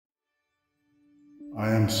I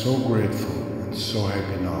am so grateful and so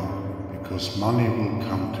happy now because money will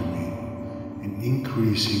come to me in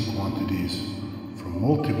increasing quantities from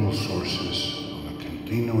multiple sources on a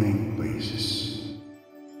continuing basis.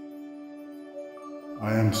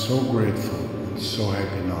 I am so grateful and so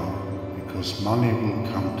happy now because money will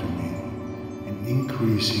come to me in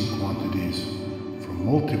increasing quantities from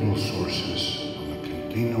multiple sources on a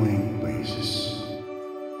continuing basis.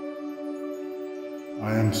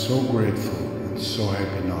 I am so grateful and so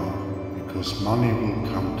happy now because money will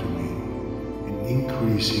come to me in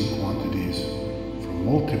increasing quantities from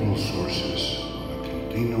multiple sources on a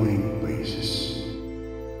continuing basis.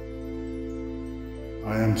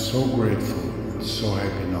 I am so grateful and so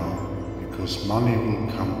happy now because money will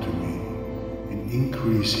come to me in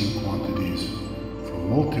increasing quantities from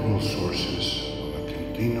multiple sources on a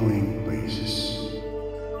continuing basis.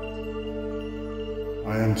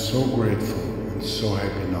 I am so grateful and so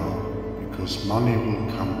happy now because money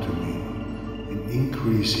will come to me in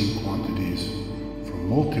increasing quantities from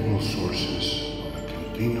multiple sources on a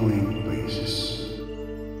continuing basis.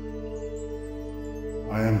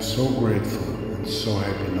 I am so grateful and so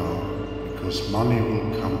happy now because money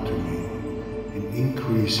will come to me in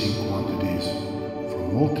increasing quantities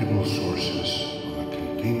from multiple sources on a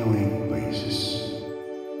continuing basis.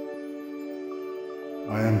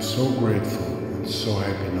 I am so grateful and so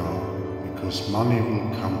happy now because money will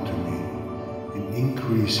come to me in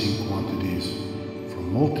increasing quantities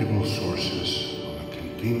from multiple sources on a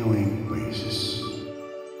continuing basis.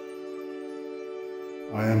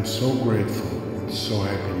 I am so grateful and so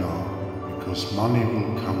happy now because money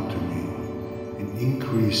will come to me in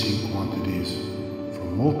increasing quantities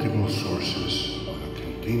from multiple sources on a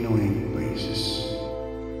continuing basis.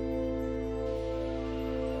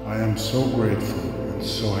 I am so grateful and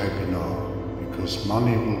so happy now because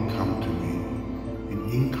money will come to me in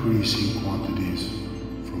increasing quantities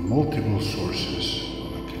from multiple sources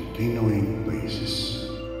on a continuing basis.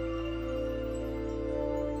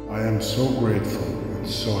 I am so grateful and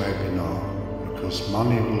so happy now because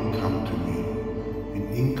money will come to me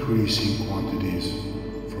in increasing quantities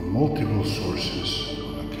from multiple sources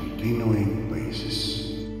on a continuing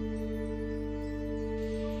basis.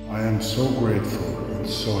 I am so grateful and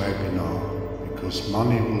so happy now because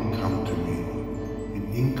money will come to me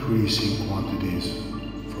in increasing quantities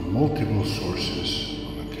from multiple sources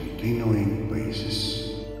on a continuing basis.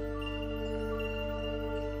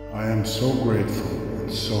 I am so grateful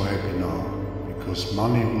and so happy now because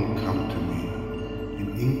money will come to me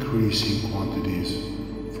in increasing quantities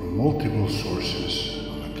from multiple sources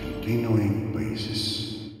on a continuing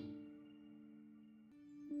basis.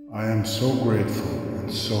 I am so grateful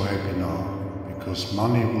and so happy now because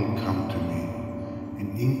money will come to me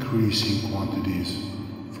in increasing quantities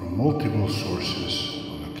from multiple sources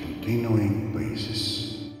on a continuing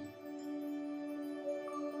basis.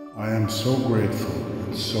 I am so grateful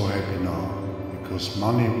and so happy now because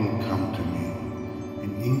money will come to me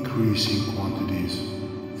in increasing quantities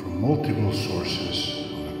from multiple sources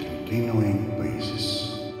on a continuing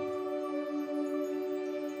basis.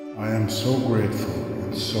 I am so grateful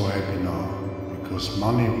and so happy now because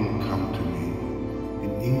money will come to me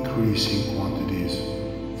in increasing quantities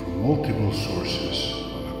from multiple sources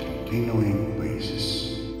on a continuing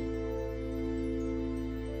basis.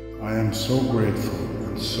 I am so grateful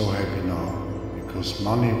and so happy now because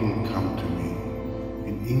money will come to me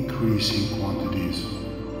in increasing quantities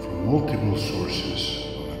from multiple sources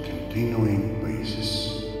on a continuing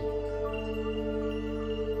basis.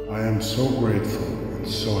 I am so grateful and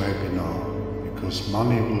so happy now because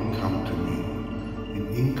money will come to me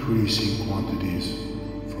in increasing quantities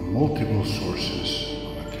from multiple sources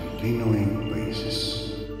on a continuing basis.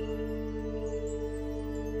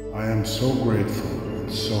 I am so grateful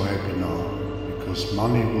and so happy now because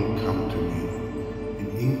money will come to me in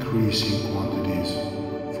increasing quantities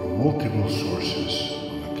from multiple sources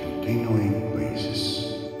on a continuing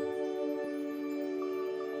basis.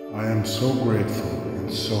 I am so grateful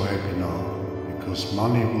and so happy now because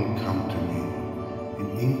money will come to me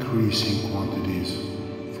in increasing quantities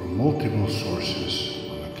from multiple sources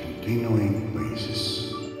on a continuing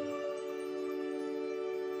basis.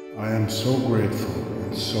 I am so grateful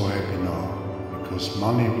and so happy now because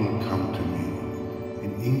money will come to me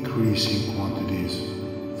in increasing quantities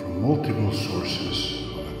from multiple sources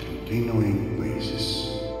on a continuing basis.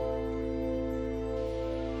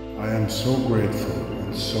 I am so grateful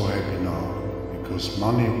and so happy now because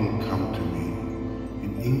money will come to me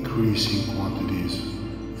in increasing quantities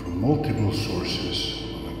from multiple sources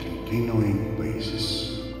on a continuing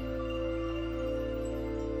basis.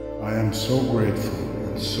 I am so grateful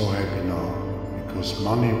and so happy now because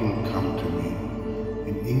money will come to me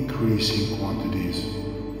increasing quantities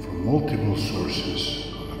from multiple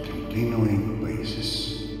sources on a continuing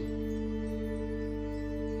basis.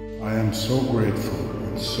 I am so grateful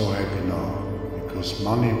and so happy now because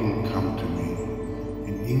money will come to me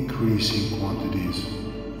in increasing quantities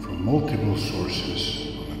from multiple sources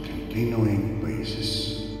on a continuing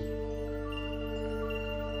basis.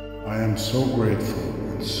 I am so grateful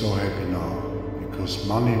and so happy now because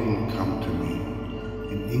money will come to me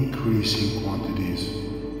in increasing quantities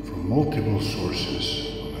from multiple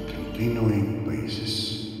sources on a continuing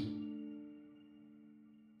basis.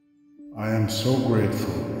 I am so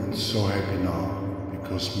grateful and so happy now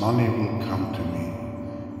because money will come to me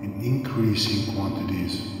in increasing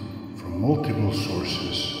quantities from multiple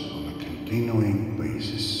sources on a continuing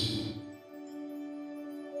basis.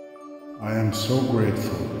 I am so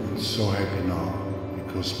grateful and so happy now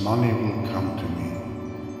because money will come to me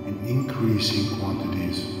in increasing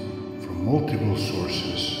quantities from multiple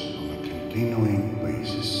sources on a continuing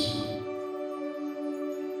basis.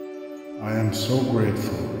 I am so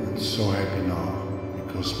grateful and so happy now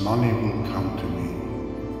because money will come to me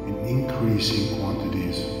in increasing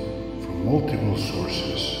quantities from multiple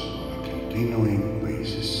sources on a continuing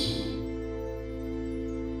basis.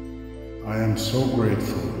 I am so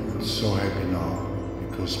grateful and so happy now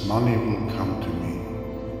because money will come to me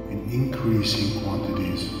in increasing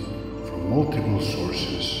quantities from multiple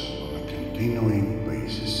sources on a continuing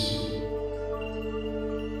basis.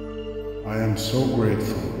 I am so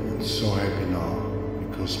grateful and so happy now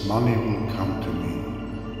because money will come to me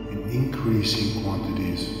in increasing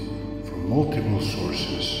quantities from multiple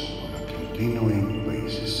sources on a continuing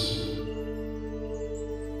basis.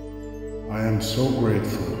 I am so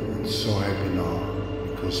grateful and so happy now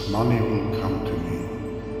because money will come to me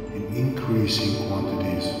in increasing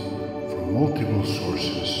quantities from multiple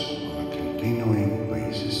sources on a continuing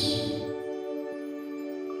basis.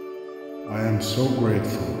 I am so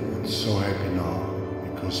grateful and so happy now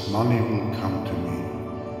because money will come to me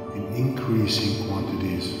in increasing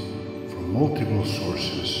quantities from multiple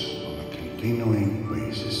sources on a continuing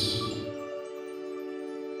basis.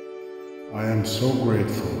 I am so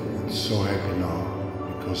grateful and so happy now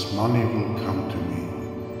because money will come to me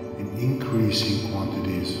in increasing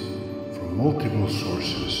quantities from multiple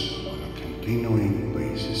sources on a continuing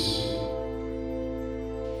basis.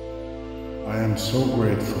 I am so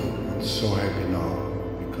grateful and so happy now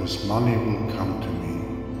because money will come to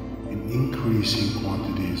me in increasing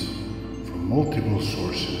quantities from multiple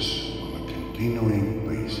sources on a continuing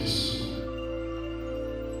basis.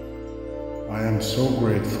 I am so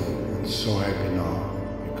grateful and so happy now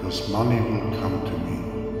because money will come to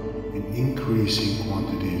me in increasing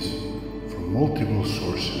quantities from multiple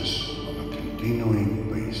sources on a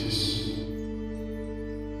continuing basis.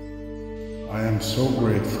 I am so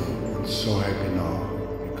grateful and so happy now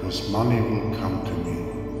because money will come to me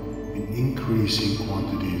in increasing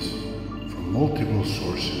quantities from multiple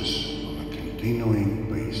sources on a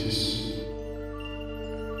continuing basis.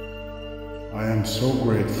 I am so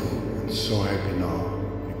grateful and so happy now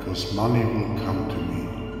because money will come to me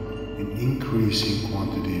in increasing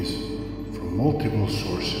quantities from multiple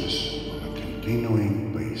sources on a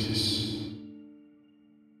continuing basis.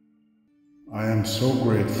 I am so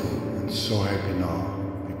grateful and so happy now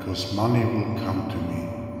because money will come to me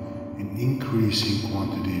in increasing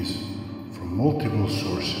quantities from multiple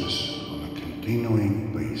sources on a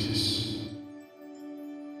continuing basis.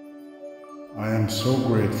 I am so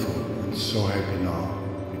grateful and so happy now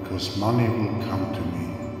because money will come to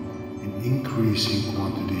me in increasing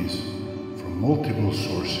quantities from multiple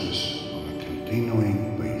sources on a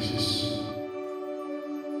continuing basis.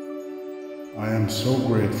 I am so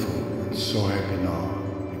grateful and so happy now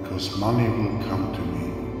because money will come to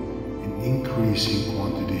me in increasing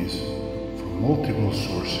quantities from multiple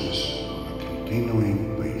sources on a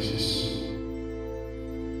continuing basis.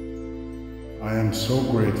 I am so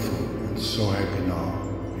grateful and so happy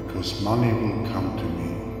now because money will come to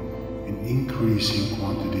me in increasing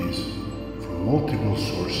quantities from multiple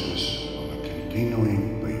sources on a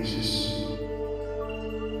continuing basis.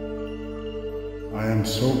 I am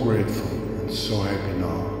so grateful and so happy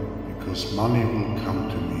now because money will come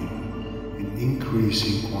to me in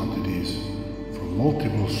increasing quantities from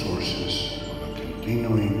multiple sources on a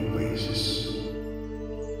continuing basis.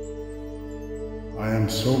 I am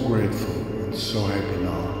so grateful and so happy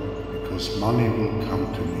now because money will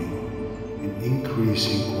come to me in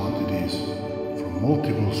increasing quantities from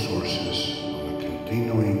multiple sources on a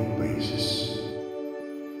continuing basis.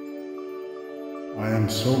 I am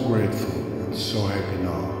so grateful and so happy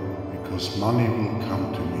now because money will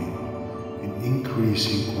come to me in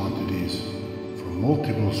increasing quantities from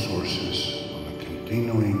multiple sources on a continuing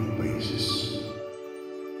continuing basis.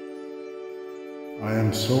 I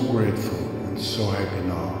am so grateful and so happy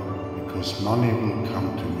now because money will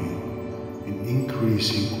come to me in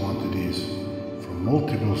increasing quantities from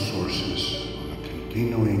multiple sources on a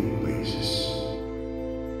continuing basis.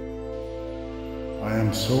 I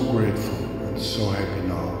am so grateful and so happy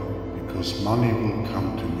now because money will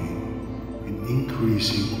come to me in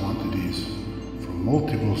increasing quantities from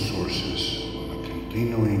multiple sources on a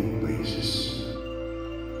continuing basis.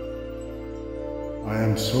 I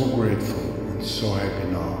am so grateful and so happy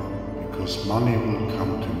now because money will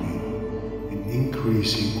come to me in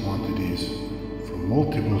increasing quantities from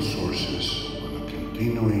multiple sources on a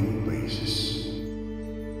continuing basis.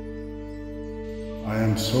 I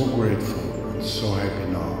am so grateful and so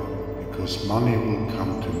happy now because money will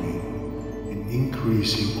come to me in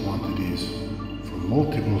increasing quantities from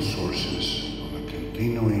multiple sources on a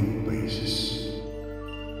continuing basis.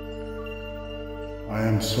 I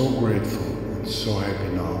am so grateful and so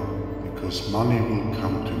happy now because money will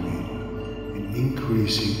come to me in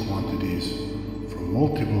increasing quantities from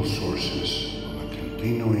multiple sources on a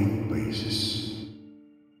continuing basis.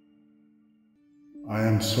 I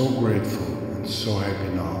am so grateful and so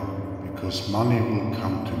happy now because money will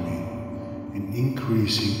come to me in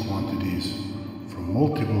increasing quantities from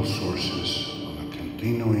multiple sources on a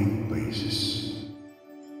continuing basis.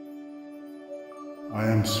 I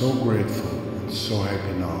am so grateful and so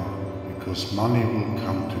happy now because money will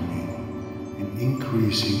come to me in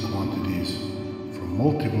increasing quantities from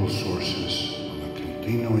multiple sources on a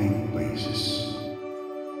continuing basis.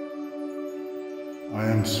 I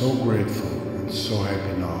am so grateful and so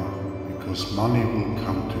happy now because money will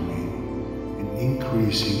come to me in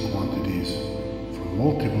increasing quantities from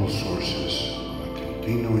multiple sources on a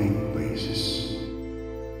continuing basis.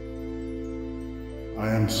 I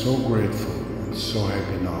am so grateful and so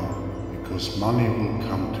happy now because money will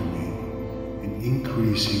come to me in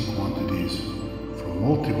increasing quantities from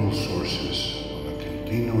multiple sources on a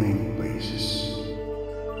continuing basis.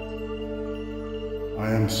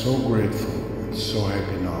 I am so grateful and so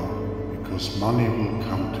happy now because money will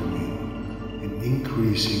come to me in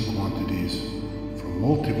increasing quantities from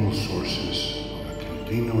multiple sources on a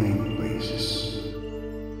continuing basis.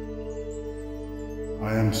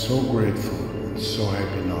 I am so grateful and so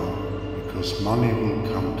happy now because money will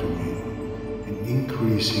come to me in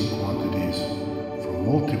increasing quantities from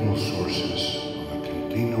multiple sources on a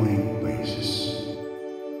continuing basis.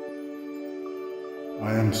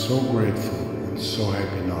 I am so grateful and so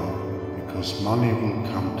happy now because money will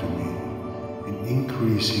come to me in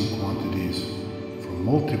increasing quantities from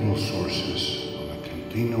multiple sources on a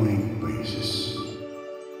continuing basis.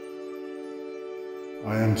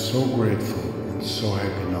 I am so grateful and so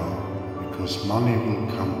happy now because money will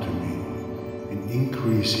come to me in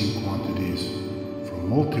increasing quantities from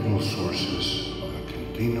multiple sources on a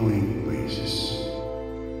continuing basis.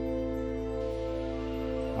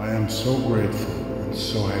 I am so grateful and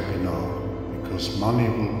so happy now because money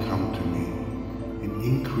will come to me in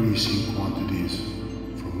increasing quantities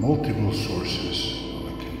from multiple sources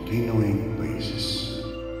on a continuing basis.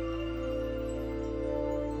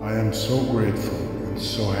 I am so grateful and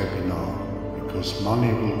so happy now because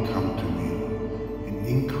money will come to me in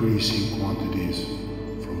increasing quantities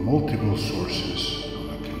from multiple sources on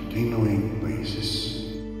a continuing basis.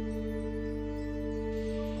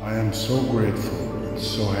 I am so grateful and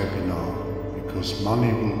so happy now because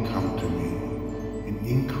money will come to me in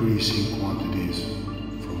increasing quantities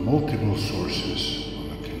from multiple sources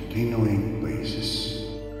on a continuing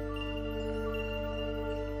basis.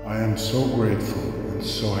 I am so grateful and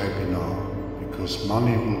so happy now because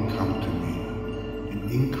money will come to me in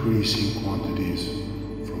increasing quantities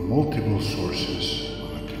from multiple sources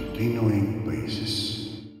on a continuing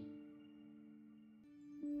basis.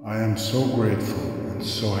 I am so grateful and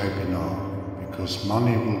so happy now because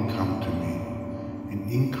money will come to me in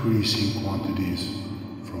increasing quantities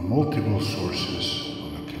from multiple sources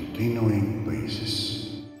on a continuing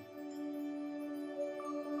basis.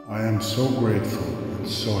 I am so grateful and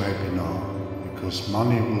so happy now because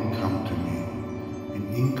money will come to me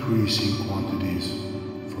in increasing quantities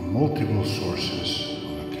from multiple sources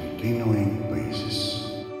on a continuing basis.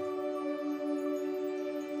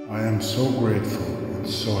 I am so grateful and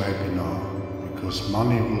so happy now because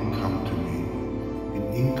money will come to me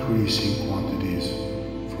in increasing quantities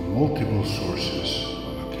from multiple sources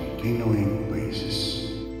on a continuing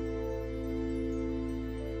basis.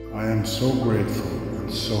 I am so grateful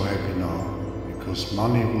and so happy now because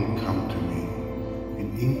money will come to me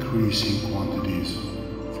in increasing quantities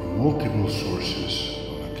from multiple sources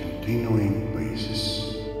on a continuing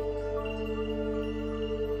basis.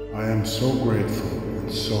 I am so grateful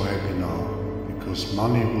and so happy now because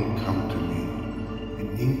money will come to me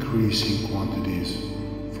in increasing quantities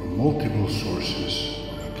from multiple sources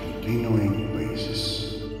on a continuing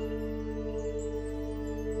basis.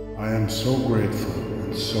 I am so grateful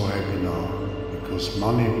and so happy now because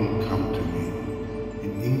money will come to me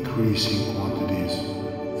in increasing quantities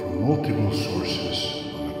from multiple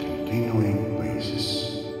sources on a continuing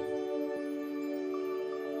basis.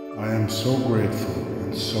 I am so grateful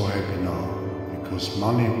and so happy now because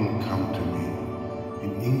money will come to me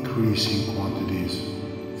in increasing quantities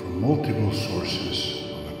from multiple sources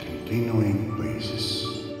on a continuing basis.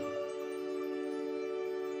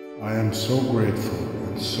 I am so grateful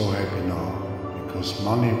and so happy now because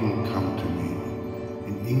money will come to me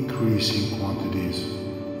in increasing quantities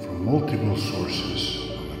from multiple sources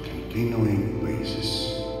on a continuing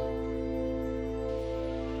basis.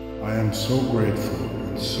 I am so grateful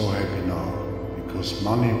and so happy now because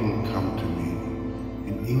money will come to me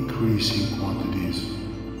in increasing quantities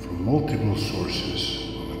from multiple sources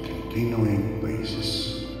on a continuing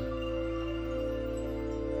basis.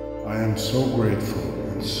 I am so grateful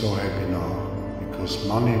and so happy now because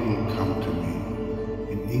money will come to me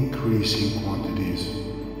in increasing quantities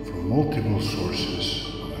from multiple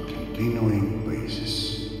sources on a continuing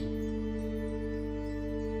basis.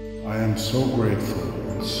 I am so grateful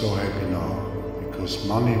and so happy now because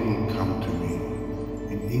money will come to me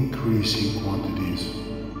in increasing quantities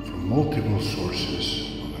from multiple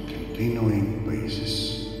sources on a continuing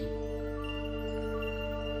basis.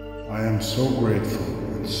 I am so grateful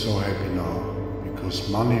and so happy now because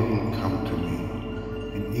money will come to me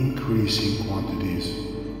in increasing quantities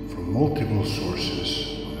from multiple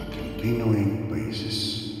sources on a continuing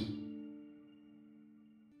basis.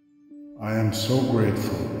 I am so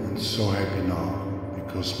grateful and so happy now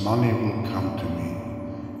because money will come to me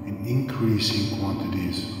in increasing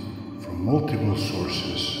quantities from multiple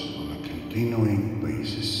sources on a continuing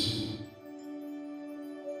basis.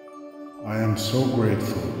 I am so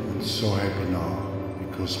grateful and so happy now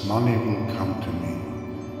because money will come to me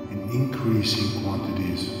in increasing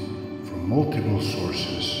quantities from multiple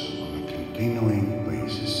sources on a continuing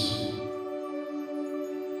basis.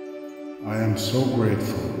 I am so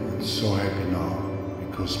grateful and so happy now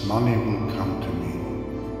because money will come to me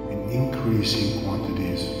in increasing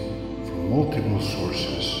quantities from multiple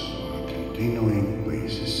sources on a continuing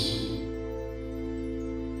basis.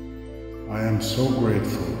 I am so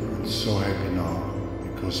grateful and so happy now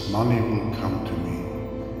because money will come to me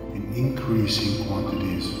in increasing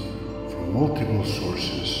quantities from multiple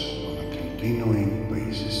sources on a continuing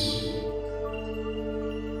basis.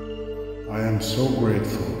 I am so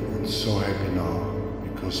grateful and so happy now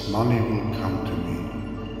because money will come to me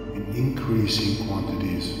in increasing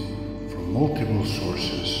quantities from multiple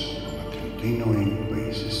sources on a continuing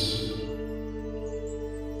basis.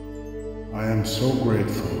 I am so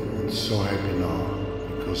grateful and so happy now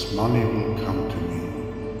because money will come to me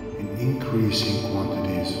in increasing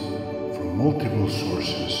quantities from multiple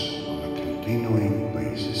sources on a continuing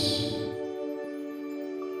basis.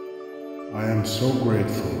 I am so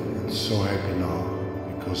grateful and so happy now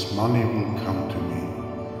because money will come to me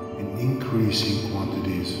in increasing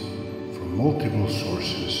quantities from multiple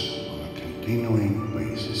sources on a continuing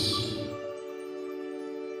basis.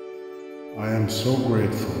 I am so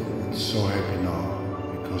grateful and so happy now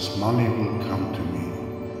because money will come to me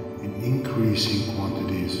in increasing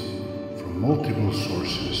quantities from multiple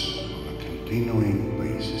sources on a continuing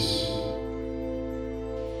basis.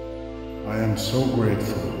 I am so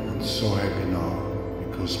grateful and so happy now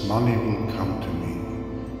because money will come to me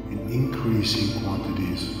in increasing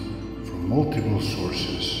quantities from multiple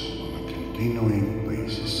sources on a continuing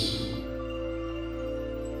basis.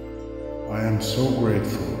 I am so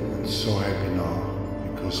grateful and so happy now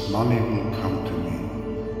because money will come to me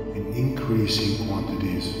in increasing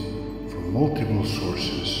quantities from multiple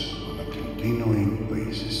sources on a continuing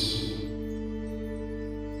basis.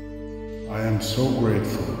 I am so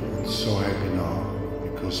grateful and so happy now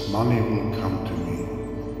because money will come to me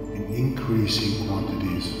in increasing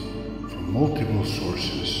quantities from multiple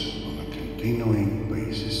sources on a continuing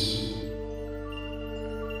basis.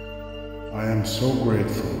 I am so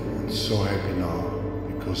grateful and so happy now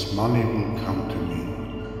because money will come to me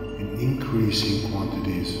in increasing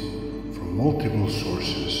quantities from multiple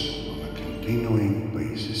sources on a continuing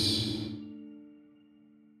basis.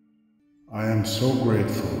 I am so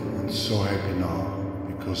grateful and so happy now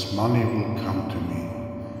because money will come to me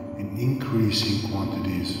in increasing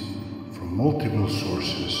quantities from multiple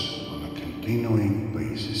sources on a continuing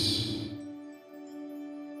basis.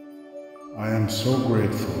 I am so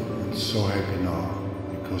grateful and so happy now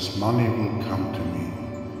because money will come to me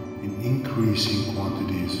increasing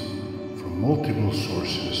quantities from multiple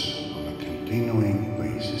sources on a continuing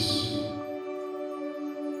basis.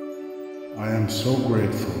 I am so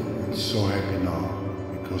grateful and so happy now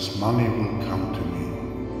because money will come to me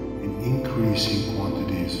in increasing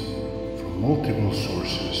quantities from multiple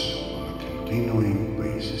sources on a continuing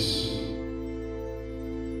basis.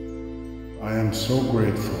 I am so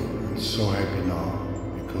grateful and so happy now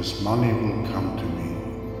because money will come to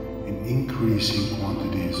me in increasing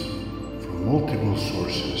quantities from multiple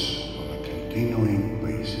sources on a continuing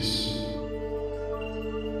basis.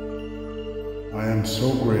 I am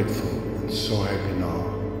so grateful and so happy now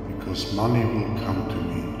because money will come to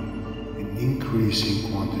me in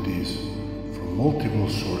increasing quantities from multiple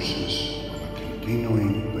sources on a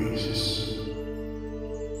continuing basis.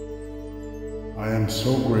 I am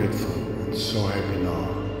so grateful and so happy now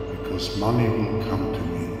because money will come to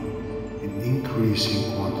me in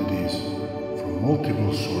increasing quantities from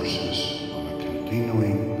multiple sources on a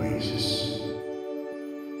continuing basis.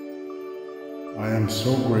 I am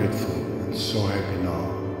so grateful and so happy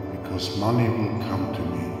now because money will come to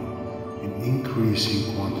me in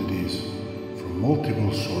increasing quantities from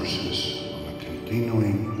multiple sources on a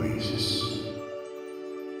continuing basis.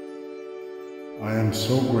 I am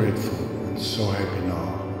so grateful and so happy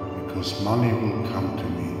now because money will come to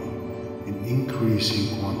me in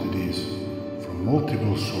increasing quantities from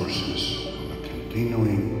multiple sources on a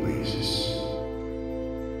continuing basis.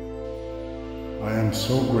 I am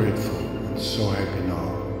so grateful and so happy now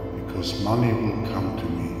because money will come to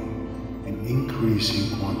me in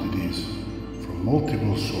increasing quantities from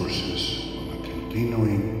multiple sources on a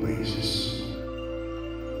continuing basis.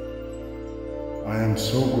 I am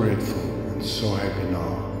so grateful and so happy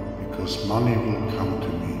now because money will come to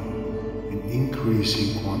me in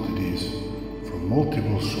increasing quantities from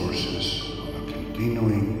multiple sources on a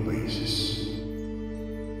continuing basis.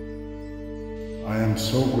 I am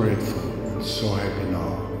so grateful and so happy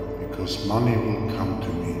now because money will come to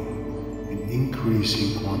me in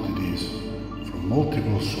increasing quantities from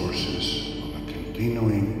multiple sources on a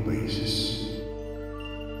continuing basis.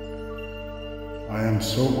 I am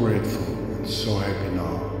so grateful and so happy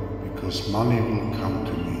now because money will come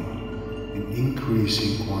to me in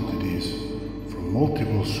increasing quantities from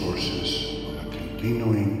multiple sources on a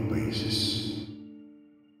continuing basis.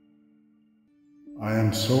 I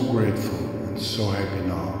am so grateful and so happy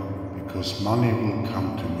now because money will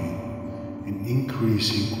come to me in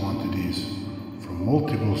increasing quantities from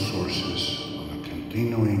multiple sources on a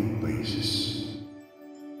continuing basis.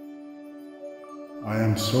 I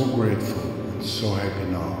am so grateful and so happy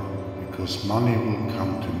now because money will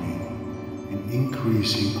come to me in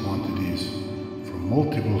increasing quantities from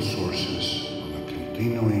multiple sources on a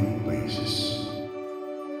continuing basis.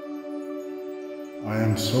 I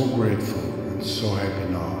am so grateful and so happy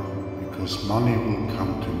now because money will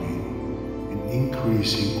come to me in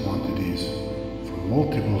increasing quantities from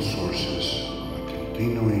multiple sources on a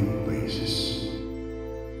continuing basis.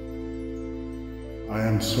 I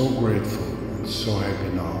am so grateful and so happy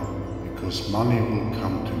now because money will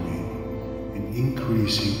come to me in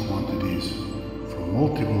increasing quantities from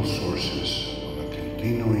multiple sources on a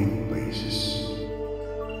continuing basis.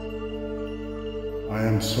 I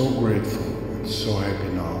am so grateful and so happy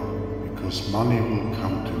now because money will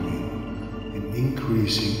come to me in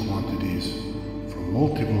increasing quantities from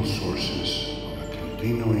multiple sources on a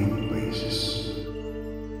continuing basis.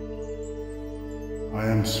 I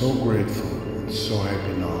am so grateful and so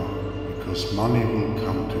happy now because money will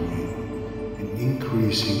come to me in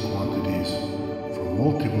increasing quantities from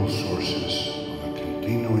multiple sources on a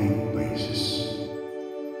continuing basis.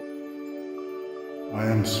 I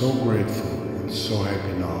am so grateful and so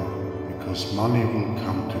happy now because money will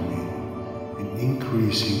come to me in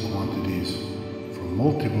increasing quantities from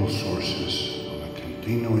multiple sources on a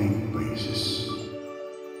continuing basis.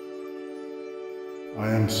 I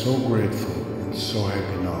am so grateful and so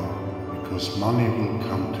happy now because money will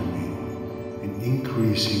come to me in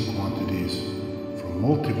increasing quantities from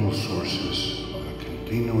multiple sources on a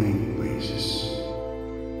continuing basis.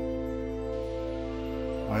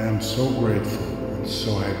 I am so grateful and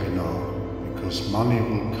so happy now because money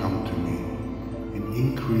will come to me in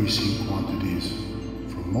increasing quantities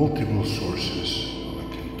from multiple sources on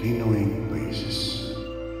a continuing basis.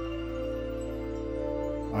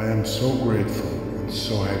 I am so grateful and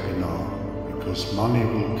so happy now because money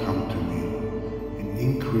will come to me in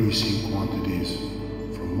increasing quantities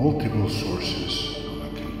from multiple sources on a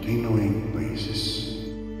continuing basis.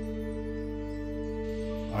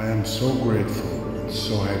 I am so grateful and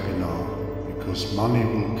so happy now because money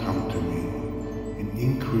will come to me in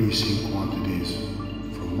increasing quantities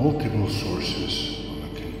from multiple sources on a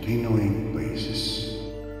continuing continuing basis.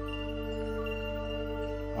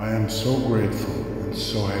 I am so grateful and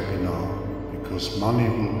so happy now because money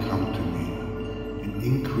will come to me in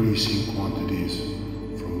increasing quantities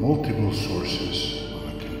from multiple sources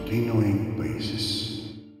on a continuing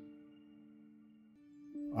basis.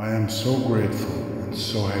 I am so grateful and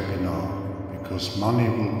so happy now because money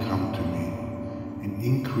will come to me in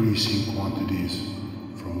increasing quantities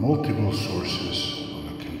from multiple sources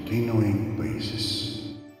on a continuing basis.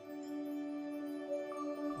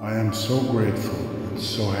 I am so grateful and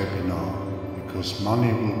so happy now because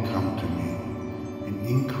money will come to me in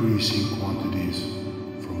increasing quantities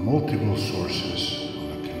from multiple sources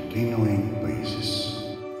on a continuing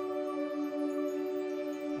basis.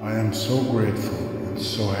 I am so grateful and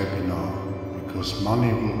so happy now because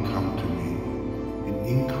money will come to me in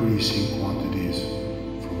increasing quantities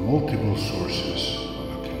from multiple sources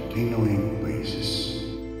on a continuing basis.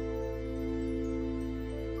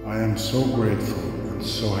 I am so grateful and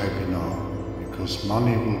so happy now because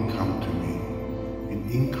money will come to me in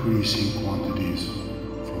increasing quantities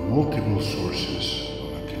from multiple sources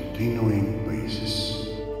on a continuing basis.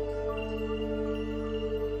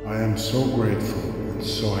 I am so grateful and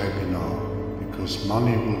so happy now because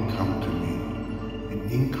money will come to me in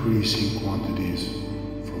increasing quantities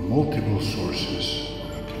from multiple sources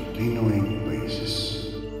on a continuing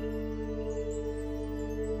basis.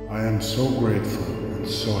 I am so grateful and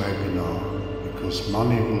so happy now because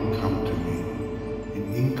money will come to me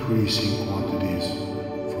in increasing quantities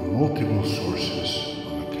from multiple sources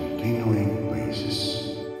on a continuing basis.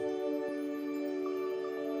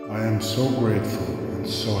 I am so grateful and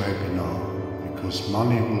so happy now because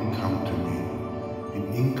money will come to me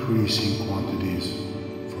in increasing quantities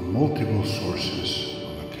from multiple sources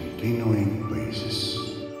on a continuing basis.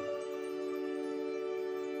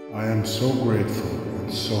 I am so grateful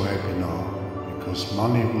and so happy now because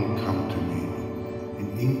money will come to me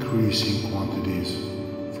in increasing quantities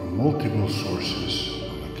from multiple sources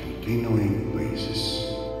on a continuing basis.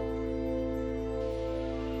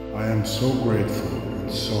 I am so grateful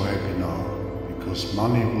and so happy now because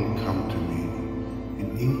money will come to me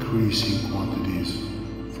in increasing quantities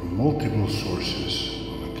from multiple sources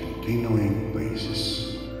on a continuing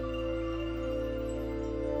basis.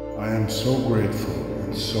 I am so grateful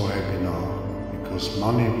and so happy now because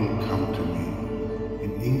money will come to me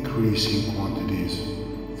in increasing quantities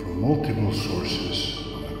from multiple sources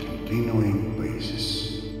on a continuing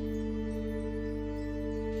basis.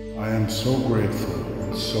 I am so grateful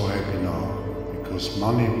and so happy now because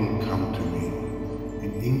money will come to me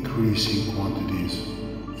in increasing quantities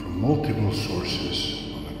from multiple sources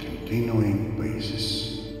on a continuing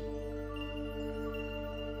basis.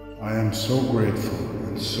 I am so grateful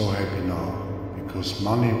and so happy now because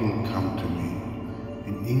money will come to me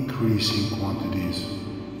in increasing quantities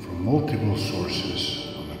from multiple sources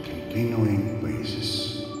on a continuing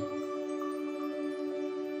basis.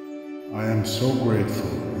 I am so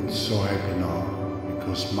grateful and so happy now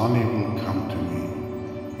because money will come to me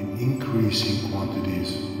in increasing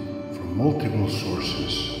quantities from multiple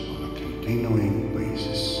sources on a continuing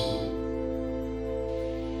basis.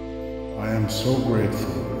 I am so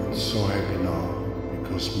grateful and so happy now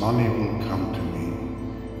because money will come to me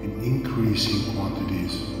in increasing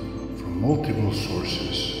quantities from multiple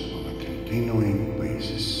sources on a continuing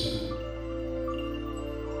basis.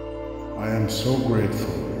 I am so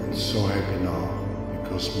grateful and so happy now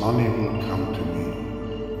because money will come to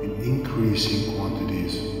me in increasing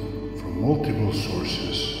quantities from multiple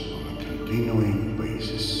sources on a continuing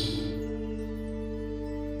basis.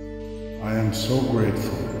 I am so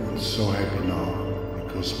grateful and so happy now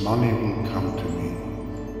because money will come to me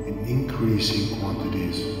in increasing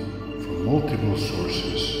quantities from multiple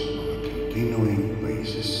sources on a continuing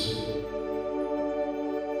basis.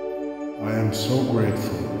 I am so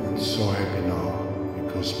grateful and so happy now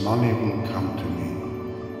because money will come to me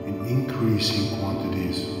in increasing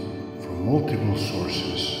quantities from multiple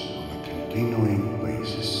sources on a continuing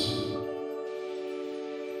basis.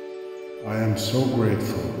 I am so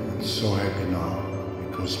grateful and so happy now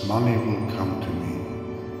because money will come to me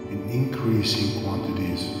in increasing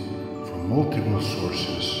quantities from multiple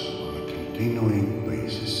sources on a continuing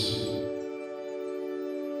basis.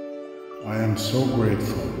 I am so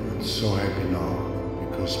grateful and so happy now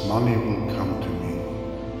because money will come to me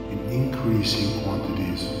in increasing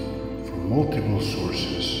quantities from multiple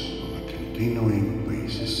sources on a continuing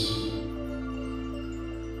basis.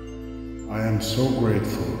 I am so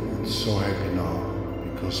grateful and so happy now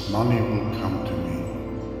because money will come to me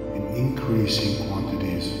in increasing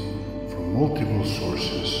quantities from multiple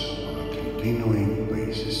sources on a continuing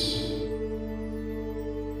basis.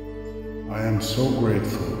 I am so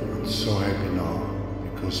grateful and so happy now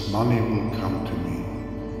because money will come to me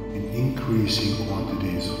in increasing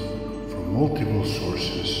quantities from multiple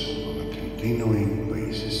sources on a continuing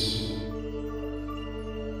basis.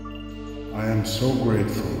 I am so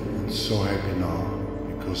grateful and so happy now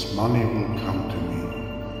because money will come to me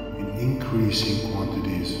in increasing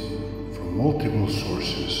quantities from multiple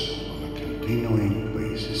sources on a continuing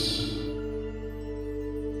basis.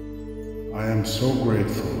 I am so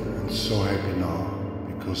grateful and so happy now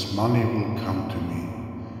because money will come to me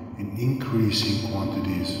in increasing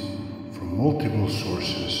quantities from multiple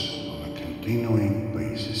sources on a continuing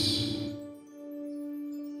basis.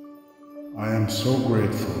 I am so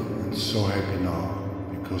grateful and so happy now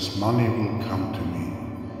because money will come to me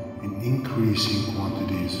in increasing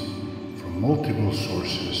quantities from multiple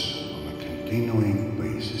sources on a continuing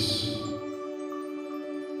basis.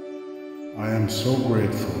 I am so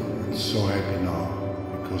grateful and so happy now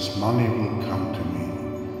because money will come to me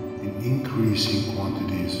in increasing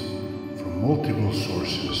quantities from multiple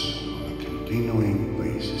sources on a continuing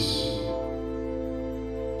basis.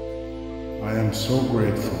 I am so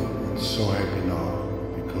grateful and so happy now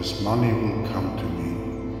because money will come to me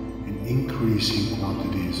in increasing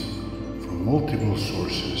quantities from multiple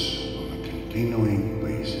sources on a continuing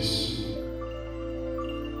basis.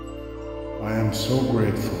 I am so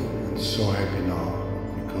grateful and so happy now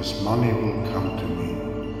because money will come to me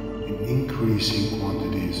in increasing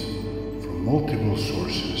quantities from multiple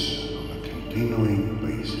sources on a continuing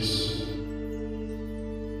basis.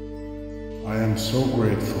 I am so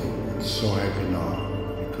grateful and so happy now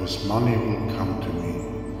because money will come to me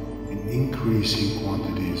in increasing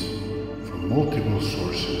quantities from multiple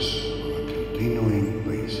sources on a continuing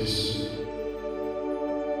basis.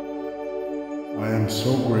 I am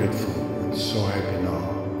so grateful and so happy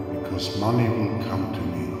now because money will come to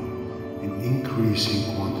me in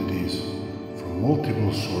increasing quantities from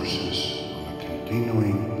multiple sources on a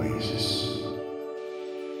continuing basis.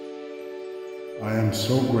 I am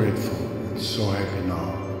so grateful and so happy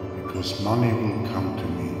now because money will come to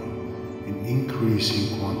me in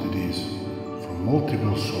increasing quantities from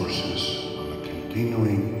multiple sources on a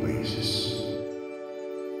continuing basis.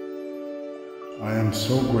 I am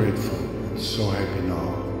so grateful and so happy now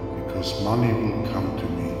because money will come to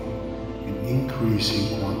me in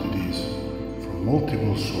increasing quantities from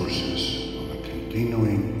multiple sources on a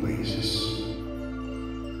continuing basis.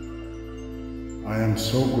 I am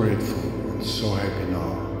so grateful and so happy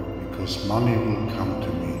now because money will come to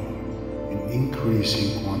me in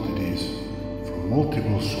increasing quantities from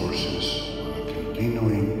multiple sources on a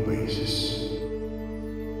continuing basis.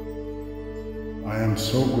 I am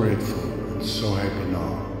so grateful and so happy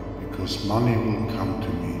now because money will come to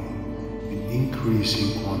me in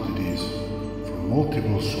increasing quantities from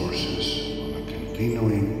multiple sources on a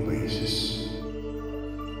continuing basis.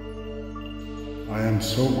 I am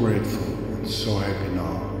so grateful and so happy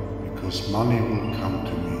now because money will come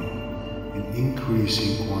to me in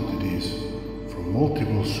increasing quantities from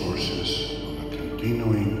multiple sources on a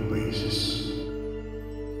continuing basis.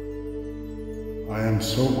 I am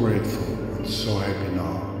so grateful and so happy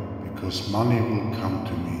now because money will come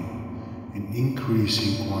to me in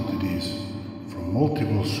increasing quantities from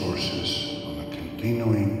multiple sources on a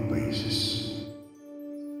continuing basis.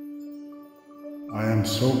 I am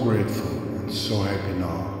so grateful and so happy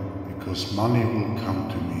now because money will come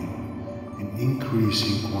to me in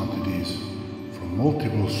increasing quantities from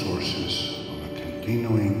multiple sources on a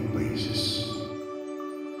continuing basis.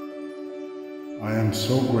 I am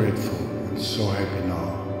so grateful and so happy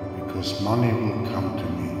now because money will come to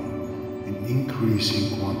me in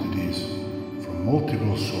increasing quantities from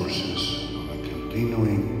multiple sources on a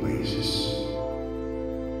continuing basis.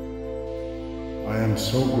 I am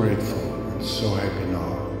so grateful and so happy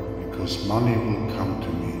now because money will come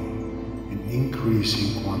to me in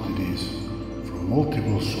increasing quantities from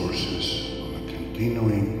multiple sources on a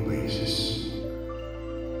continuing basis.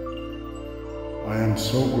 I am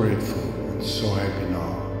so grateful and so happy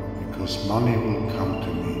now because money will come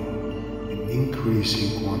to me in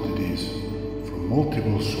increasing quantities from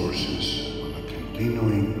multiple sources on a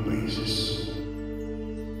continuing basis.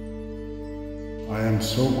 I am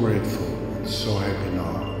so grateful and so happy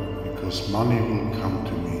now because money will come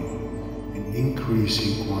to me in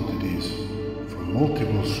increasing quantities from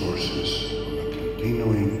multiple sources on a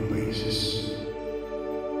continuing basis.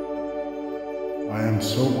 I am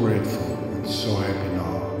so grateful and so happy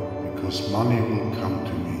now because money will come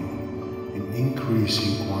to me in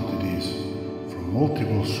increasing quantities from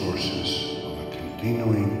multiple sources on a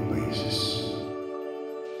continuing basis.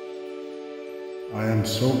 I am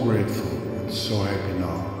so grateful and so happy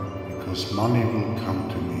now because money will come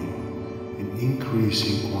to me in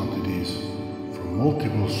increasing quantities from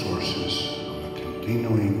multiple sources on a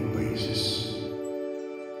continuing basis.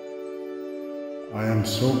 I am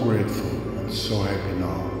so grateful and so happy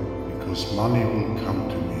now because money will come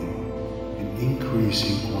to me in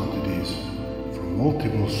increasing quantities from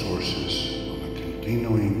multiple sources on a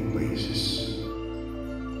continuing basis.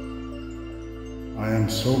 I am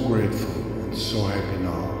so grateful and so happy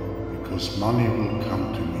now because money will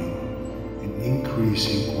come to me in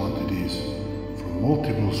increasing quantities from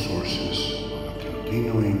multiple sources on a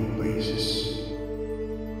continuing basis.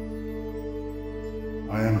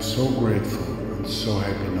 I am so grateful and so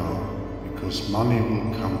happy now because money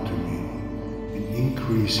will come to me in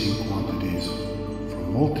increasing quantities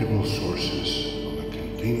from multiple sources on a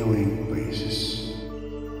continuing basis.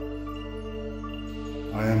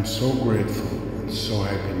 I am so grateful and so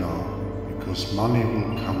happy now because money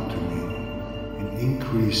will come to me in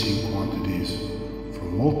increasing quantities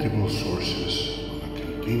from multiple sources on a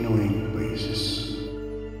continuing basis.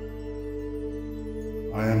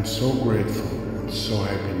 I am so grateful and so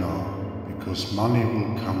happy now because money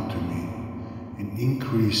will come to me in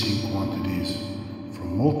increasing quantities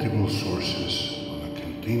from multiple sources on a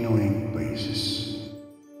continuing basis.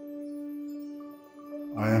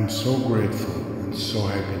 I am so grateful and so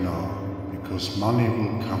happy now because money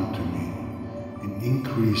will come to me in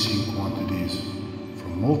increasing quantities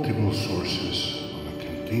from multiple sources on a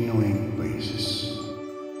continuing basis.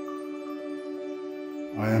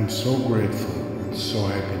 I am so grateful and so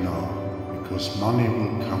happy now because money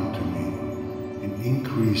will come to me in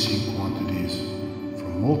increasing quantities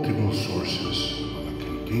from multiple sources on a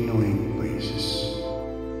continuing basis.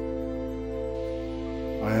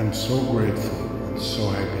 I am so grateful and so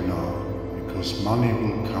happy now because money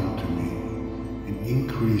will come to me in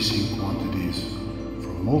increasing quantities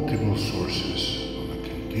from multiple sources on a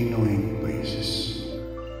continuing basis.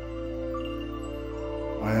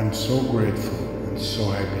 I am so grateful and so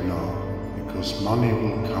happy now because money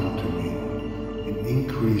will come to me in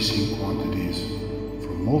increasing quantities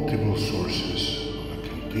from multiple sources on a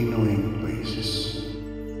continuing basis.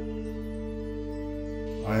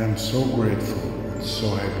 I am so grateful and so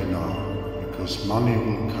happy now because money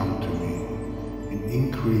will come to me in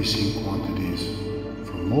increasing quantities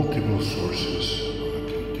from multiple sources on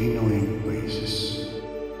a continuing basis.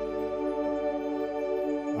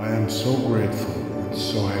 I am so grateful and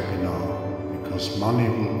so happy now because money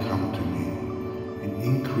will come to me in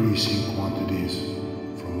increasing quantities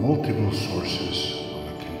from multiple sources on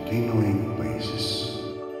a continuing basis.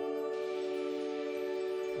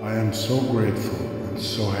 I am so grateful and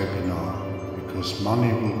so happy now because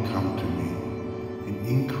money will come to me in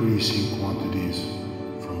increasing quantities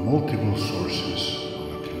from multiple sources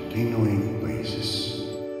on a continuing basis.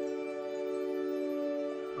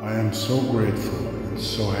 I am so grateful and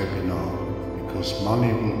so happy now because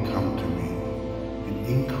money will come to me in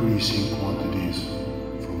increasing quantities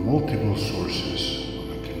from multiple sources on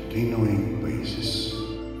a continuing basis.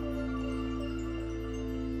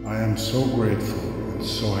 I am so grateful and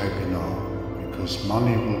so happy now because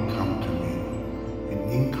money will come to me in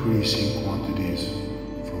increasing quantities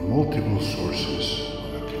from multiple sources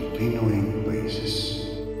on a continuing basis.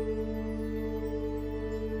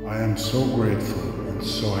 I am so grateful and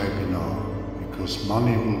so happy now because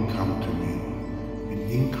money will come to me in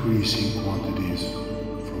increasing quantities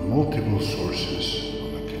from multiple sources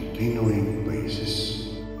on a continuing basis.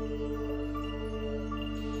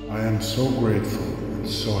 I am so grateful and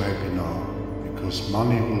so happy now because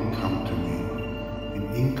money will come to me in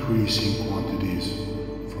increasing quantities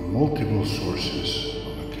from multiple sources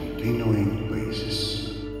on a continuing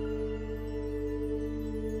basis.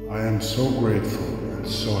 I am so grateful and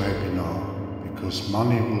so happy now because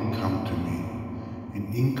money will come to me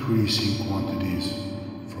in increasing quantities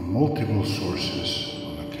from multiple sources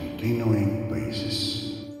on a continuing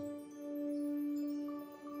basis.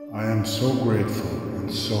 I am so grateful and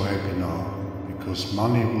so happy now because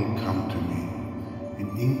money will come to me in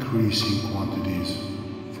increasing quantities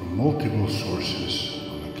from multiple sources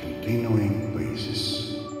on a continuing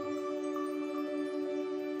basis.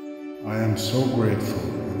 I am so grateful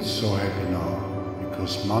and so happy now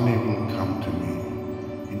because money will come to me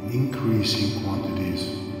in increasing quantities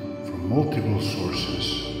from multiple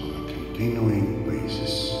sources on a continuing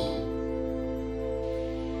basis.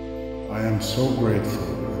 I am so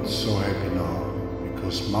grateful and so happy now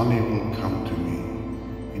because money will come to me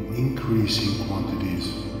in increasing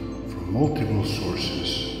quantities from multiple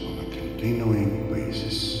sources on a continuing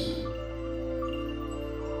basis.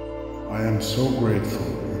 I am so grateful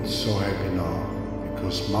and so happy now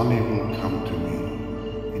because money will come to me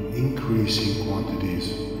in increasing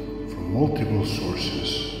quantities from multiple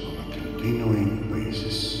sources on a continuing continuing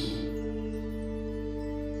basis.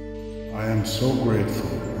 I am so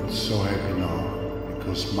grateful and so happy now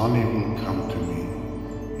because money will come to me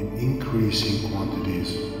in increasing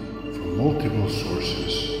quantities from multiple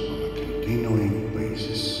sources on a continuing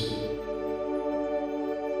basis.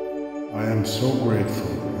 I am so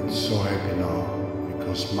grateful and so happy now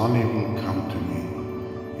because money will come to me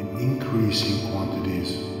in increasing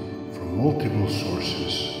quantities from multiple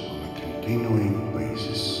sources on a continuing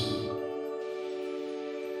basis.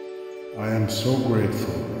 I am so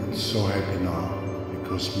grateful and so happy now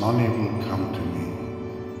because money will come to me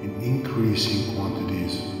in increasing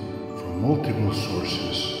quantities from multiple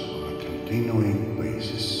sources on a continuing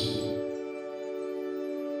basis.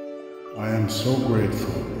 I am so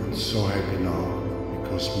grateful and so happy now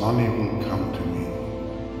because money will come to me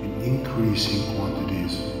in increasing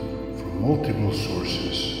quantities from multiple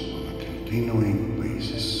sources on a continuing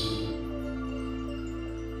basis.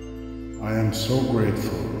 I am so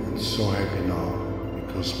grateful and so happy now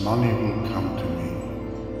because money will come to me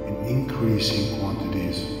in increasing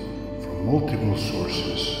quantities from multiple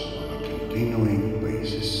sources on a continuing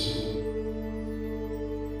basis.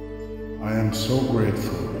 I am so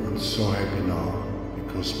grateful and so happy now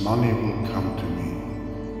because money will come to me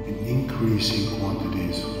in increasing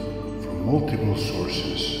quantities from multiple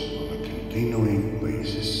sources on a continuing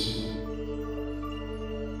basis.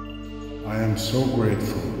 I am so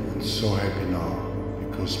grateful and so happy now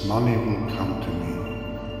because money will come to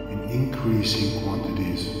me in increasing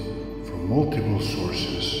quantities from multiple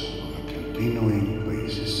sources on a continuing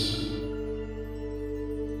basis.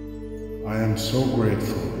 I am so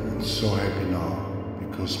grateful and so happy now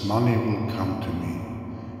because money will come to me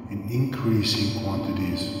in increasing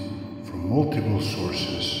quantities from multiple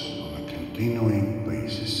sources on a continuing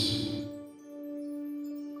basis.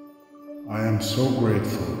 I am so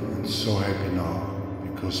grateful and so happy now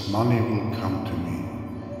because money will come to me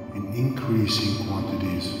in increasing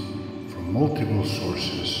quantities from multiple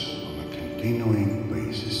sources on a continuing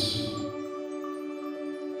basis.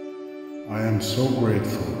 I am so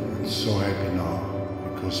grateful and so happy now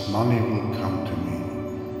because money will come to me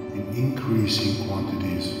in increasing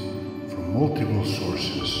quantities from multiple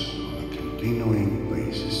sources on a continuing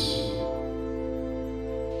basis.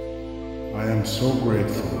 I am so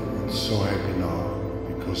grateful and so happy now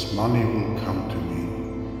because money will come to me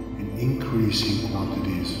in increasing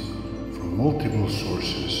quantities from multiple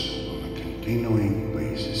sources on a continuing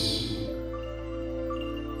basis.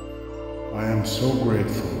 I am so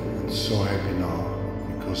grateful and so happy now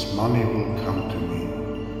because money will come to me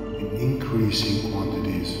in increasing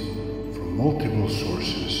quantities from multiple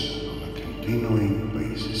sources on a continuing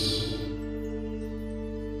basis.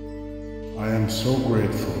 I am so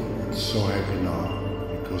grateful and so happy now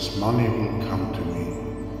because money will come to me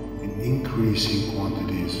in increasing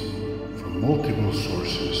quantities from multiple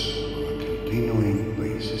sources on a continuing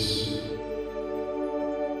basis.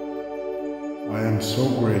 I am so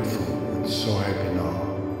grateful and so happy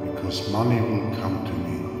now because money will come to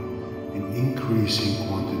me in increasing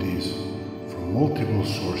quantities from multiple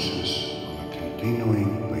sources on a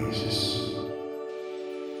continuing basis.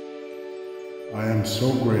 I am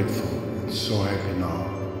so grateful and so happy now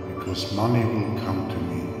because money will come to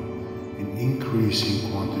me in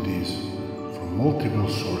increasing quantities from multiple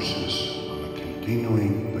sources on a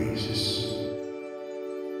continuing basis.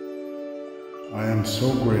 I am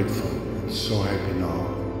so grateful and so happy now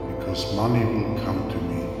because money will come to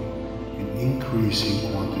me in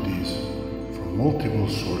increasing quantities from multiple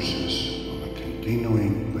sources on a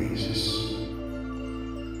continuing basis.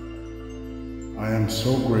 I am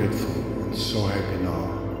so grateful and so happy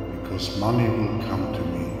now because money will come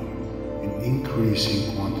to me in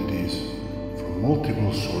increasing quantities from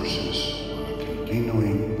multiple sources on a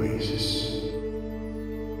continuing basis.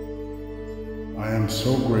 I am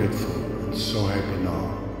so grateful and so happy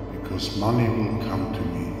now because money will come to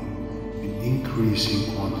me in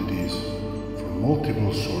increasing quantities from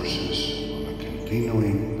multiple sources on a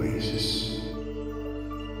continuing basis.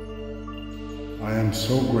 I am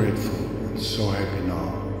so grateful and so happy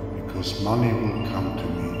now because money will come to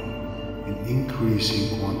me in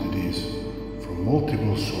increasing quantities from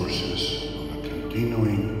multiple sources on a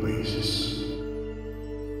continuing basis.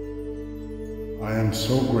 I am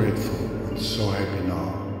so grateful and so happy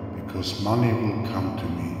now because money will come to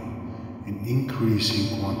me in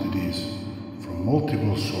increasing quantities from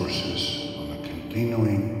multiple sources on a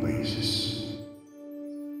continuing basis.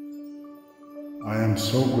 I am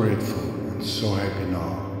so grateful and so happy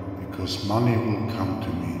now because money will come to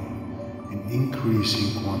me in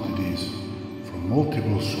increasing quantities from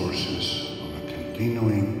multiple sources on a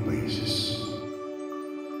continuing basis.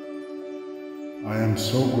 I am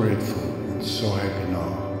so grateful and so happy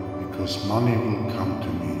now because money will come to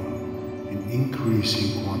me in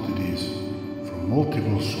increasing quantities from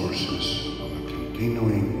multiple sources on a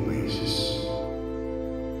continuing basis.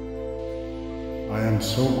 I am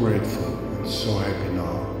so grateful and so happy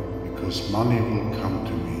now because money will come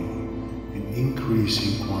to me in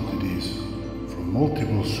increasing quantities from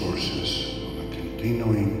multiple sources on a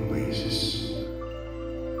continuing basis.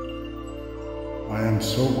 I am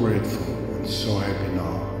so grateful and so happy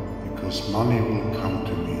now because money will come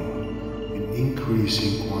to me in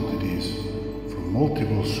increasing quantities from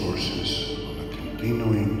multiple sources on a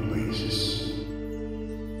continuing basis.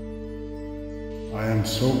 I am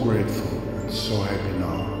so grateful and so happy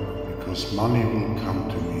now because money will come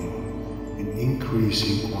to me in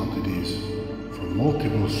increasing quantities from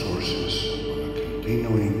multiple sources on a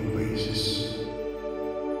continuing basis.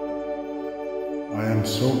 I am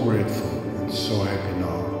so grateful and so happy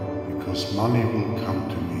now because money will come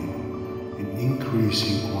to me in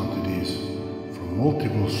increasing quantities from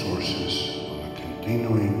multiple sources on a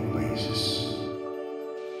continuing basis.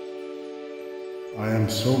 I am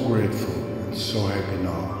so grateful and so happy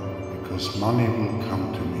now because money will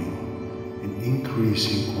come to me in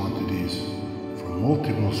increasing quantities from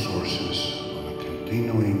multiple sources on a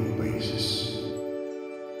continuing basis.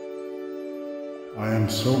 I am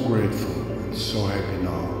so grateful and so happy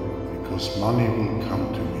now because money will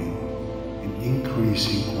come to me in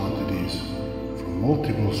increasing quantities from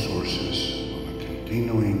multiple sources on a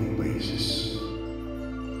continuing basis.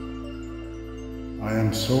 I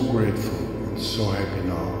am so grateful and so happy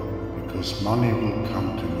now because money will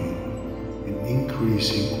come to me in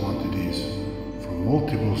increasing quantities from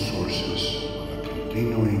multiple sources on a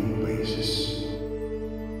continuing basis.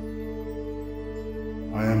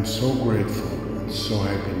 I am so grateful and so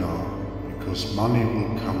happy now because money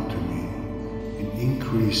will come to me in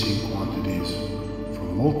increasing quantities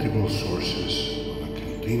from multiple sources on a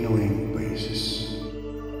continuing basis.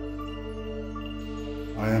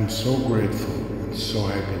 I am so grateful and so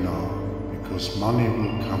happy now because money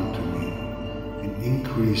will come to me in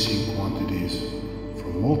increasing quantities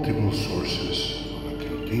from multiple sources on a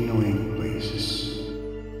continuing basis.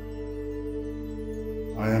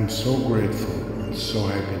 I am so grateful and so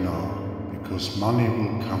happy now because money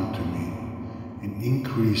will come to me in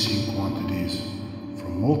increasing quantities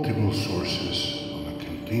from multiple sources on a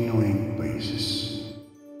continuing basis.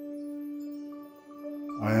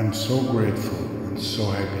 I am so grateful and so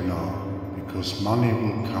happy now because money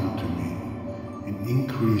will come to me in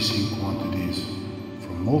increasing quantities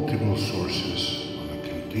from multiple sources on a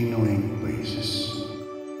continuing basis.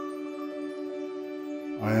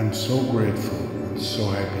 I am so grateful and so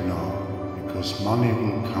happy now because money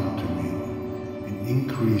will come to me in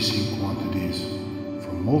increasing quantities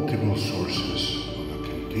from multiple sources on a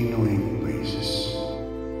continuing basis.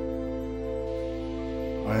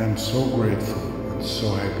 I am so grateful and so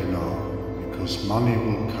happy now because money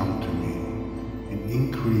will come to me in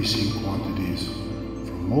increasing quantities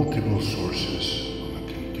from multiple sources on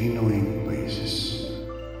a continuing basis.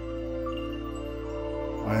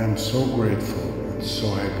 I am so grateful and so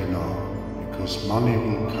happy now because money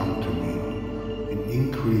will come to me in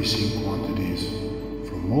increasing quantities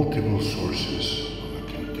from multiple sources on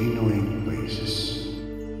a continuing basis.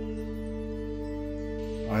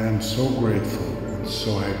 I am so grateful and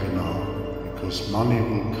so happy now because money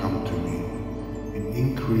will come to me in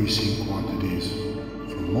increasing quantities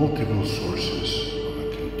from multiple sources on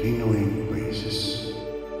a continuing basis.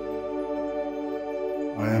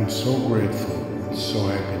 I am so grateful and so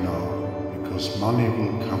happy now because money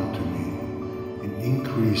will come to me in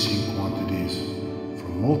increasing quantities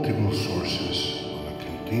from multiple sources on a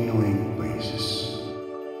continuing basis.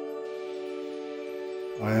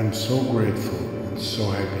 I am so grateful and so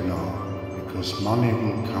happy now because money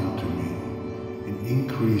will come to me in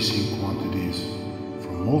increasing quantities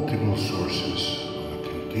from multiple sources on a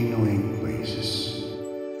continuing basis.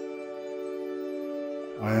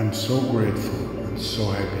 I am so grateful and so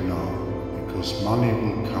happy now because money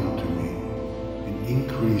will come to me in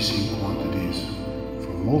increasing quantities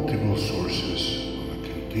from multiple sources on a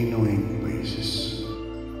continuing basis.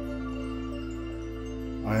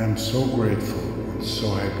 I am so grateful and so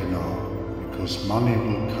happy now because money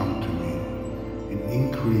will come to me in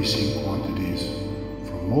increasing quantities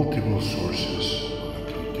from multiple sources on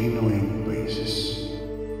a continuing basis.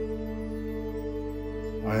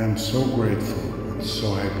 I am so grateful and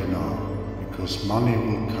so happy now because money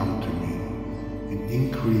will come to me in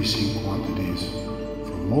increasing quantities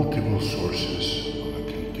from multiple sources on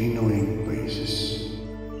a continuing basis.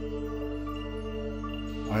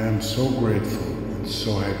 I am so grateful and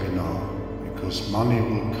so happy now because money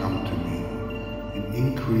will come to me in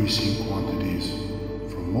increasing quantities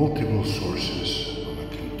from multiple sources on a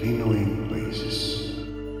continuing basis.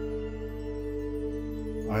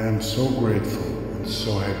 I am so grateful and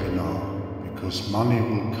so happy now because money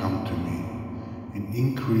will come to me in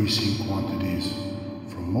increasing quantities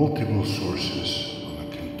from multiple sources on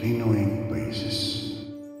a continuing basis.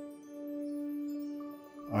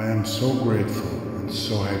 I am so grateful and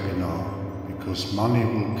so happy now because money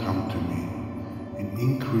will come to me in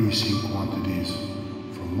increasing quantities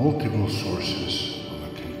from multiple sources on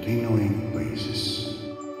a continuing basis.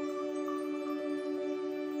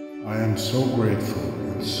 I am so grateful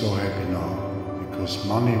and so happy now because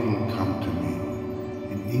money will come to me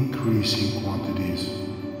in increasing quantities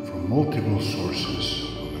from multiple sources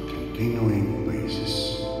on a continuing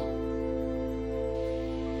basis.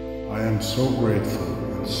 I am so grateful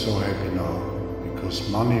and so happy now because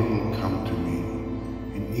money will come to me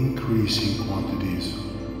in increasing quantities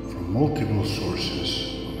from multiple sources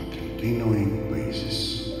on a continuing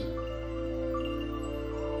basis.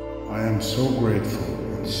 I am so grateful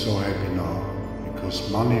and so happy now because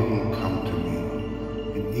money will come to me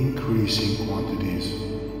in increasing quantities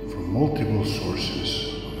from multiple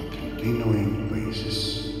sources on a continuing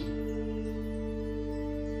basis.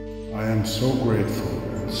 I am so grateful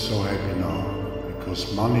and so happy now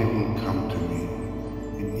because money will come to me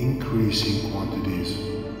in increasing quantities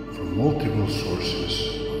from multiple sources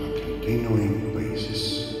on a continuing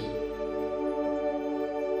basis.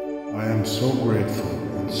 I am so grateful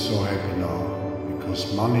and so happy now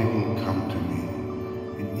because money will come to me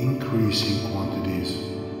in increasing quantities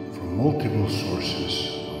from multiple sources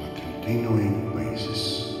on a continuing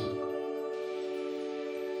basis.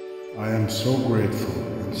 I am so grateful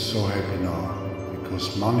and so happy now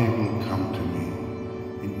because money will come to me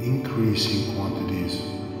in increasing quantities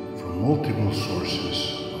from multiple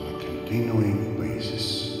sources on a continuing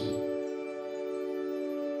basis.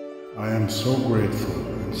 I am so grateful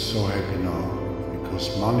and so happy now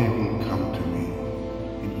because money will come to me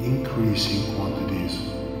in increasing quantities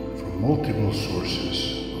from multiple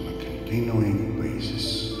sources on a continuing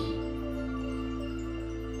basis.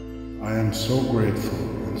 I am so grateful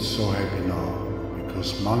and so happy now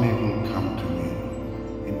because money will come to me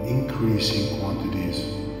in increasing quantities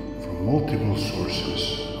from multiple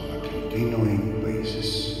sources on a continuing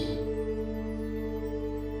basis.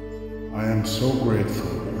 I am so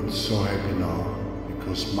grateful and so happy now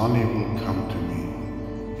because money will come to me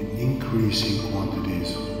in increasing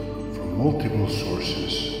quantities from multiple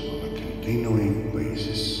sources on a continuing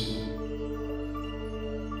basis.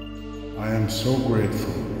 I am so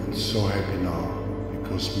grateful and so happy now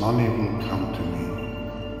because money will come to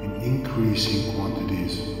me in increasing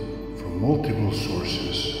quantities from multiple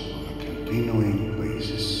sources on a continuing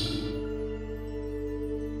basis.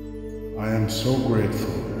 I am so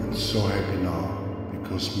grateful and so happy now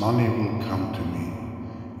because money will come to me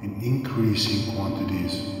in increasing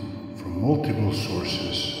quantities from multiple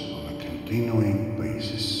sources on a continuing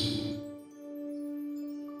basis.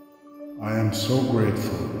 I am so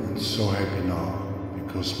grateful and so happy now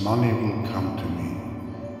because money will come to me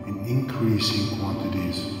in increasing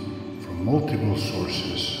quantities from multiple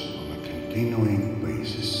sources on a continuing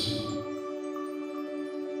basis.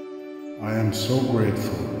 I am so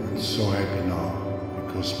grateful and so happy now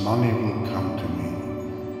because money will come to me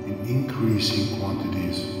in increasing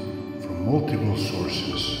quantities from multiple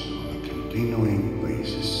sources on a continuing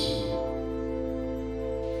basis.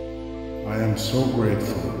 I am so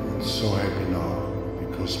grateful and so happy now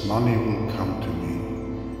because money will come to me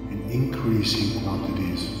in increasing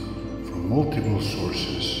quantities from multiple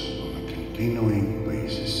sources on a continuing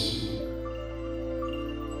basis.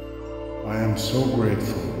 I am so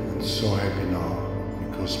grateful and so happy now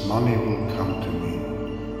because money will come to me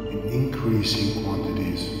in increasing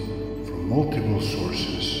quantities from multiple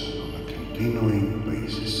sources on a continuing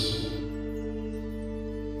basis.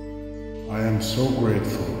 I am so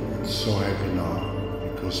grateful and so happy now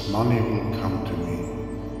because money will come to me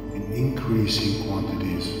in increasing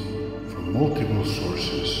quantities from multiple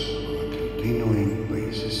sources on a continuing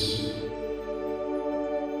basis.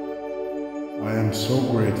 I am so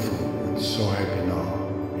grateful and so happy now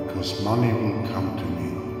because money will come to me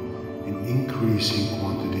in increasing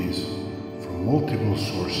quantities from multiple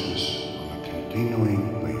sources on a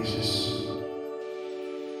continuing basis.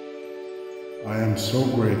 I am so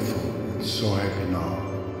grateful and so happy now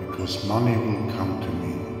because money will come to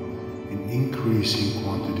me in increasing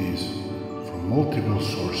quantities from multiple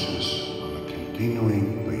sources on a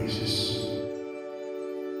continuing basis.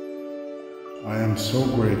 I am so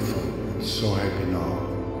grateful and so happy now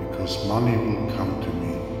because money will come to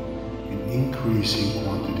me in increasing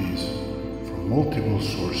quantities from multiple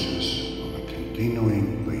sources on a continuing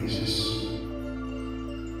continuing basis.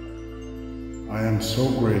 I am so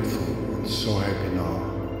grateful and so happy now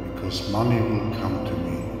because money will come to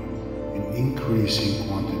me in increasing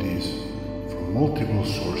quantities from multiple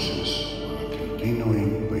sources on a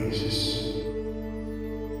continuing basis.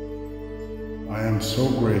 I am so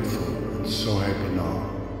grateful and so happy now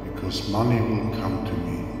because money will come to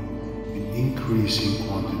me in increasing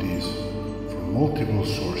quantities from multiple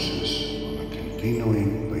sources on a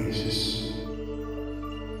continuing basis.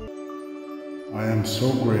 I am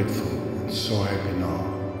so grateful and so happy now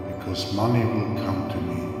because money will come to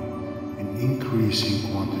me in increasing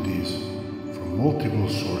quantities from multiple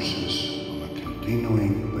sources on a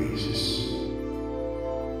continuing basis.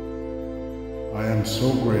 I am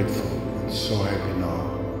so grateful and so happy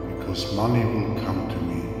now because money will come to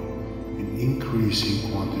me in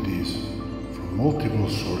increasing quantities from multiple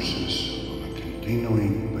sources on a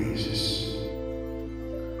continuing basis.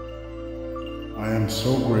 I am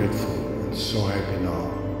so grateful and so happy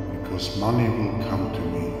now because money will come to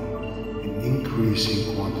me in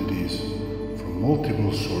increasing quantities from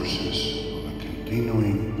multiple sources on a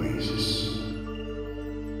continuing basis.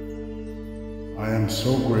 I am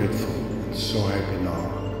so grateful and so happy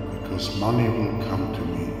now because money will come to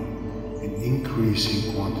me in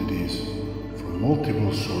increasing quantities from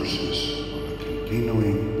multiple sources on a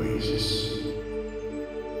continuing basis.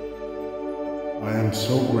 I am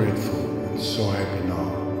so grateful and so happy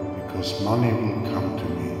now because money will come to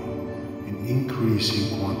me in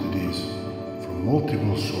increasing quantities from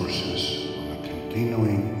multiple sources on a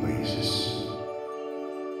continuing basis.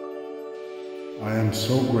 I am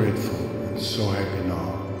so grateful and so happy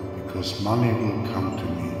now because money will come to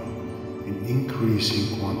me in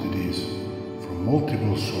increasing quantities from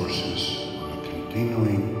multiple sources on a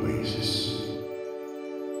continuing basis.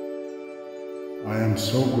 I am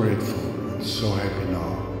so grateful and so happy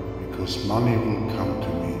now because money will come to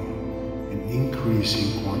me in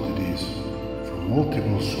increasing quantities from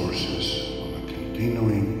multiple sources on a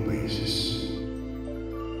continuing basis.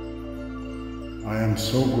 I am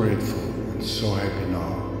so grateful and so happy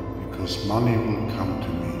now because money will come to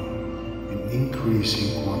me in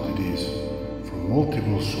increasing quantities from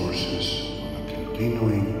multiple sources on a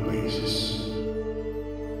continuing basis.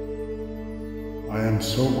 I am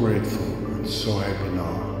so grateful and so happy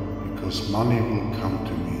now because money will come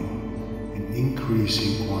to me in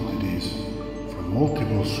increasing quantities from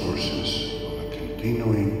multiple sources on a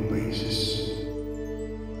continuing basis.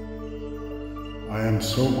 I am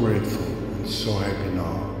so grateful and so happy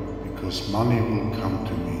now because money will come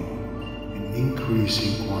to me in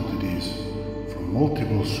increasing quantities from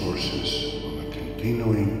multiple sources on a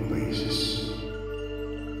continuing basis.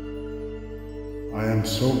 I am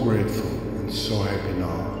so grateful and so happy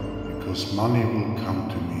now because money will come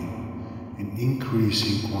to me in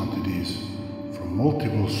increasing quantities from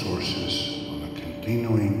multiple sources on a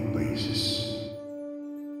continuing basis.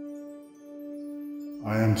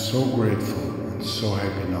 I am so grateful and so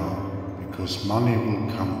happy now because money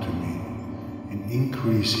will come to me in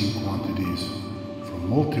increasing quantities from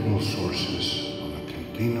multiple sources on a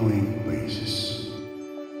continuing basis.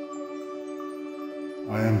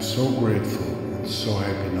 I am so grateful and so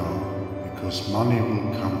happy now because money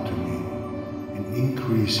will come to me in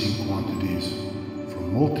increasing quantities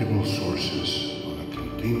from multiple sources on a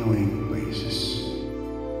continuing basis.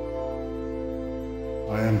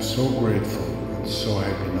 I am so grateful and so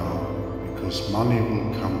happy now because money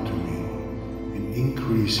will come to me in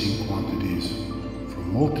increasing quantities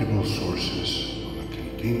from multiple sources on a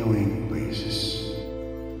continuing basis.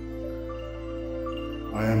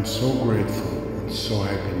 I am so grateful and so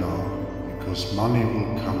happy now because money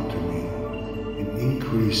will come to me in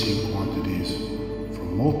increasing quantities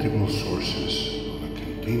from multiple sources on a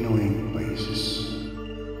continuing basis.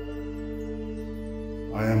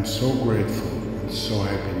 I am so grateful and so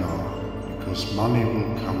happy now because money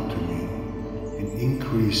will come to me in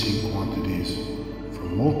increasing quantities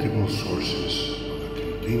from multiple sources on a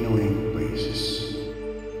continuing basis.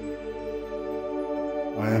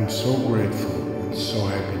 I am so grateful and so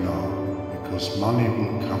happy now because money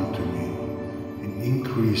will come to me in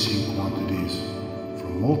increasing quantities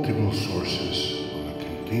from multiple sources on a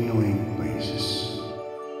continuing basis.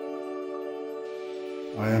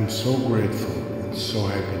 I am so grateful and so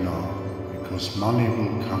happy now because money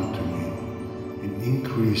will come to me in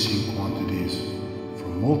increasing quantities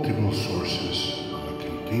from multiple sources on a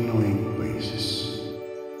continuing basis.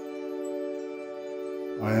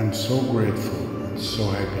 I am so grateful and so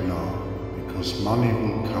happy now because money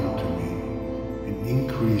will come to me in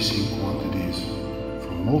increasing quantities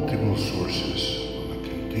from multiple sources on a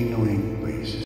continuing basis.